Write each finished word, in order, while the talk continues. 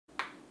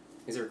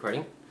Is it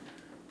recording?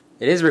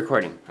 It is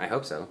recording. I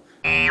hope so.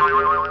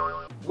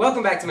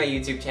 Welcome back to my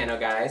YouTube channel,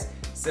 guys.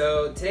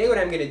 So today what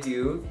I'm going to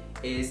do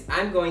is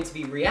I'm going to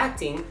be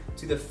reacting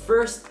to the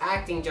first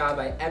acting job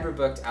I ever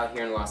booked out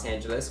here in Los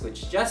Angeles,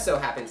 which just so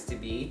happens to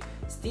be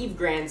Steve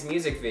Grand's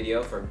music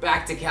video for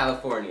Back to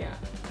California.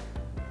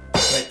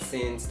 But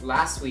since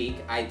last week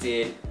I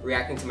did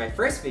reacting to my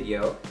first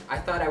video, I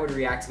thought I would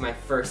react to my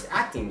first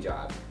acting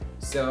job.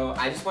 So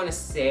I just want to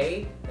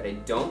say that I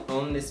don't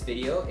own this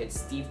video. It's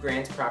Steve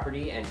Grand's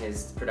property and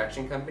his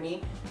production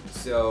company.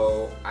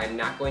 So I'm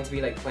not going to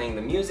be like playing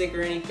the music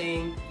or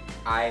anything.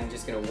 I'm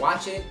just gonna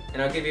watch it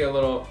and I'll give you a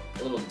little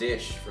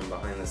dish from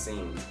behind the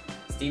scenes.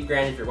 Steve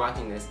Grand, if you're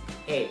watching this,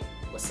 hey,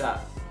 what's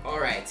up?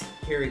 Alright,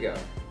 here we go.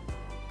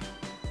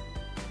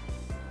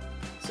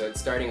 So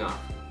it's starting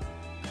off.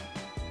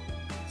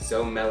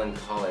 So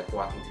melancholic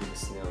walking through the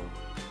snow.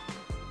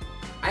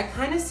 I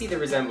kind of see the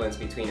resemblance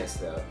between us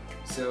though.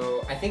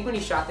 So I think when he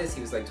shot this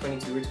he was like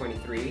 22 or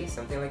 23,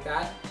 something like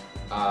that.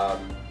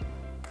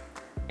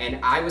 And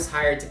I was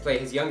hired to play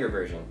his younger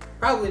version,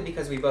 probably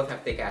because we both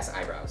have thick ass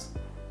eyebrows.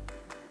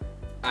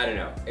 I don't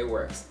know, it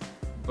works.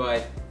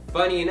 But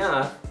funny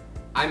enough,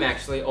 I'm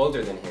actually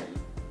older than him,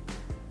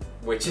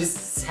 which is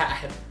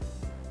sad.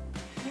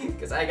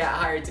 Because I got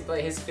hired to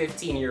play his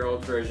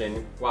 15-year-old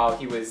version while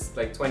he was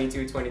like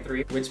 22,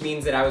 23, which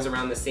means that I was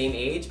around the same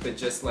age, but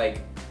just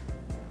like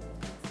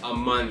a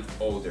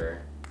month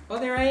older. Oh,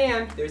 there I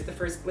am. There's the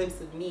first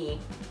glimpse of me.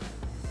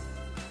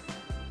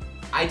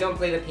 I don't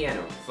play the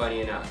piano,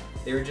 funny enough.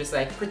 They were just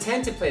like,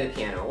 pretend to play the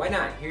piano. Why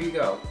not? Here you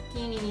go.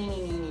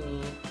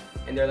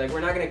 And they're like,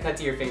 we're not going to cut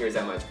to your fingers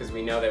that much because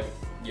we know that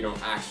you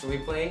don't actually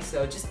play,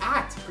 so just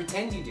act.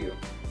 Pretend you do.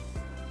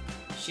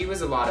 She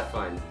was a lot of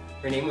fun.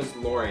 Her name was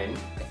Lauren,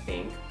 I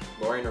think.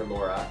 Lauren or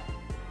Laura.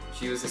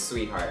 She was a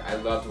sweetheart. I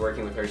loved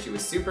working with her. She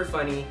was super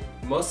funny.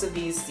 Most of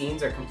these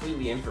scenes are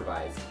completely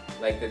improvised.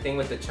 Like the thing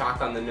with the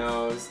chalk on the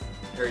nose,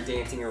 her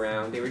dancing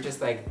around. They were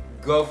just like,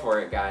 go for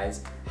it,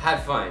 guys.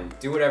 Have fun.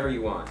 Do whatever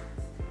you want.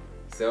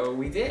 So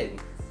we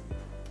did.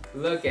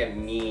 Look at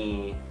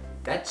me.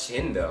 That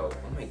chin though.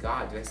 Oh my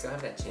god, do I still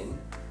have that chin?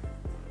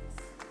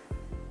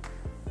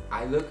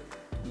 I look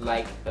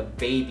like a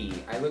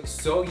baby. I look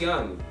so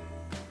young.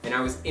 And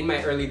I was in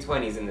my early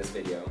 20s in this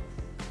video.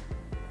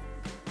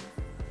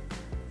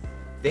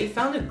 They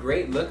found a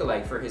great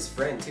lookalike for his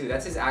friend too.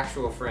 That's his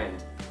actual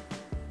friend.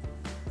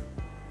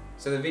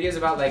 So the video's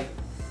about like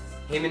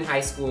him in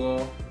high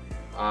school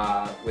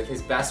with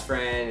his best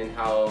friend and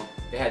how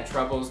they had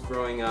troubles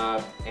growing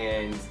up,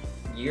 and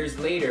years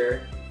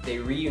later they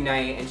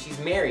reunite and she's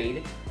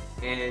married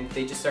and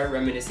they just start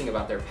reminiscing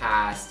about their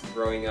past,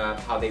 growing up,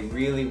 how they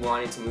really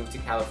wanted to move to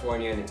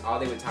California, and it's all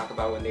they would talk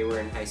about when they were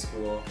in high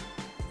school.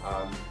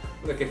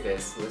 Look at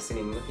this,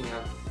 looking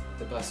out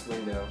the bus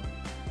window.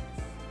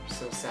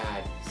 So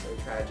sad, so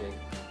tragic.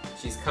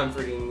 She's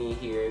comforting me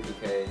here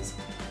because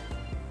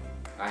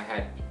I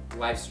had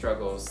life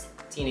struggles,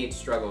 teenage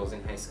struggles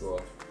in high school.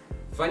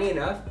 Funny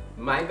enough,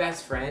 my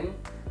best friend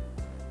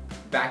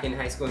back in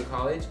high school and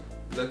college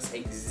looks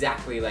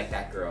exactly like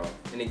that girl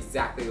and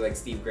exactly like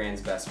Steve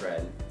Grand's best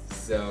friend.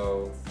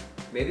 So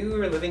maybe we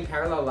were living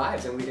parallel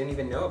lives and we didn't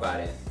even know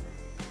about it.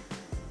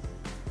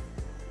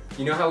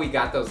 You know how we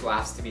got those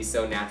laughs to be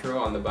so natural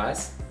on the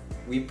bus?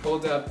 We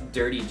pulled up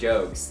dirty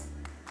jokes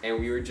and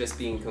we were just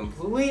being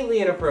completely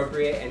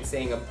inappropriate and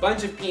saying a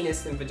bunch of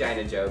penis and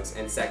vagina jokes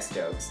and sex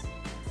jokes.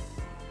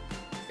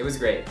 It was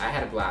great. I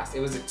had a blast. It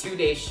was a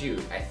 2-day shoot,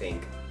 I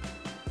think.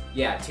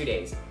 Yeah, 2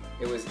 days.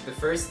 It was, the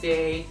first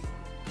day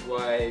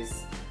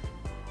was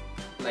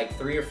like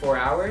 3 or 4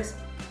 hours,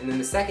 and then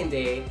the second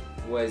day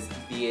was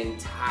the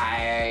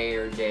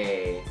entire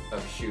day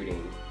of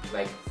shooting,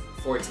 like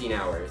 14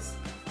 hours.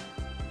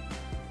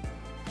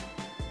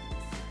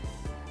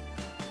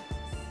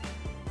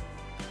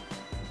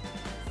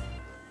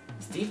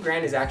 Steve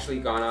Grand has actually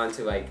gone on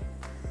to like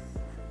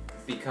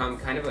become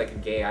kind of like a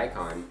gay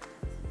icon.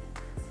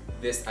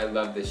 I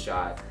love this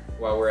shot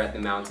while we're at the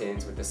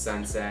mountains with the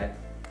sunset.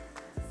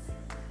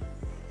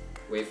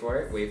 Wait for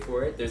it, wait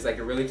for it. There's like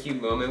a really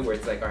cute moment where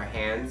it's like our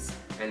hands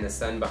and the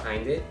sun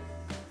behind it.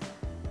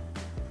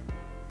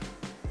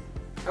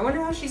 I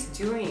wonder how she's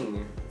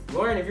doing.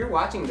 Lauren, if you're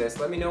watching this,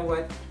 let me know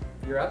what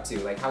you're up to.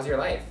 Like, how's your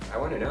life? I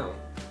want to know.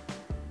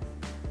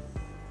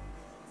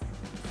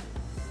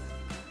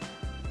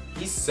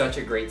 He's such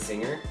a great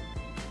singer.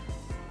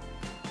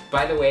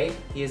 By the way,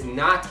 he is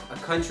not a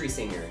country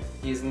singer.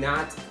 He is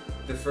not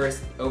the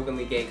first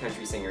openly gay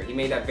country singer. He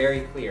made that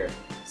very clear.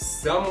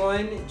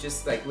 Someone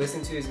just like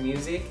listened to his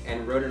music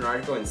and wrote an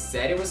article and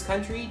said it was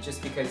country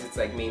just because it's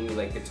like mainly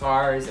like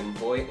guitars and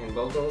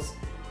vocals,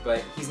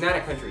 but he's not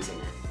a country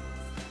singer.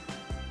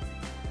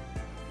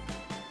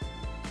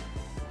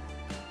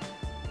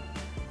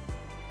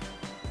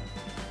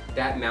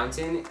 That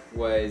mountain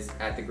was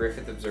at the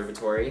Griffith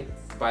Observatory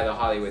by the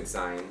Hollywood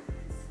sign,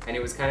 and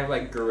it was kind of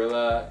like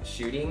guerrilla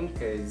shooting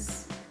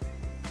because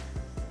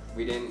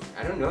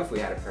I don't know if we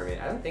had a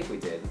permit. I don't think we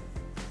did.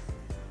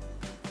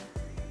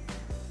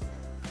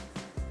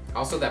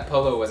 Also, that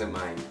polo wasn't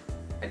mine.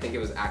 I think it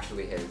was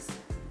actually his.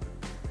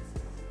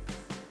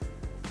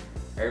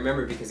 I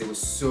remember because it was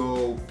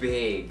so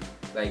big.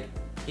 Like,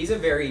 he's a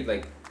very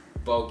like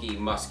bulky,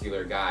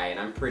 muscular guy, and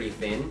I'm pretty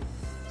thin,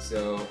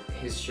 so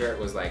his shirt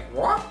was like,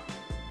 what?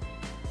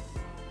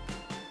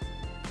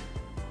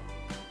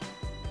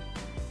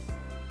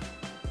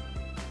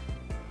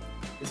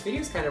 This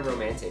video is kind of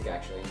romantic,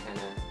 actually, kind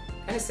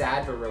of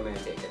sad but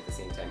romantic at the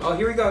same time. Oh,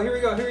 here we go, here we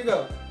go, here we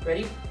go.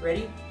 Ready,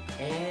 ready,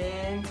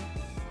 and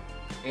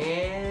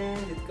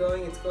it's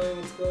going, it's going,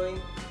 it's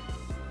going.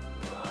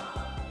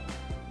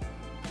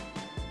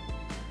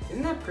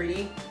 Isn't that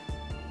pretty?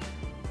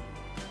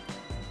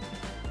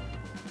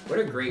 What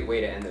a great way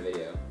to end the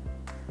video.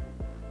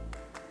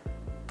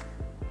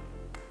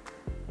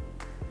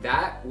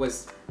 That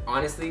was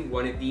honestly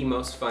one of the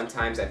most fun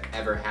times I've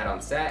ever had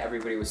on set.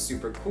 Everybody was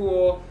super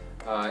cool.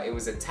 It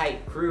was a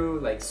tight crew,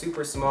 like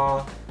super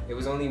small. It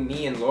was only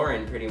me and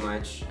Lauren pretty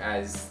much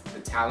as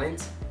the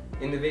talent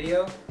in the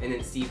video. And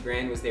then Steve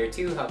Grand was there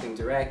too, helping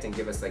direct and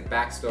give us like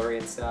backstory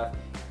and stuff.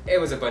 It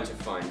was a bunch of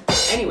fun.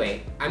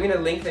 Anyway, I'm gonna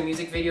link the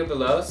music video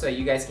below so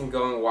you guys can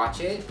go and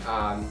watch it.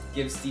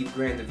 Give Steve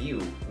Grand a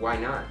view. Why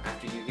not?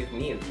 After you give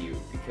me a view,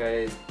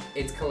 because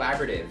it's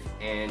collaborative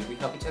and we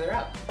help each other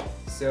out.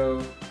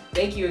 So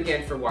thank you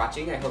again for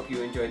watching. I hope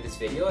you enjoyed this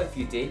video. If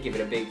you did, give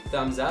it a big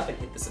thumbs up and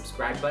hit the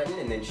subscribe button,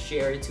 and then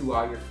share it to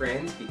all your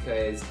friends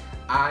because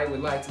I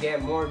would like to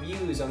get more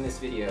views on this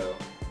video.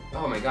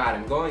 Oh my god,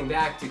 I'm going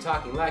back to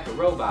talking like a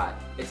robot.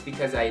 It's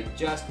because I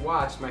just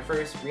watched my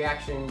first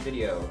reaction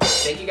video.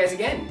 Thank you guys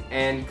again,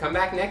 and come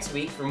back next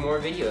week for more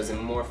videos and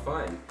more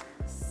fun.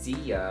 See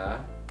ya.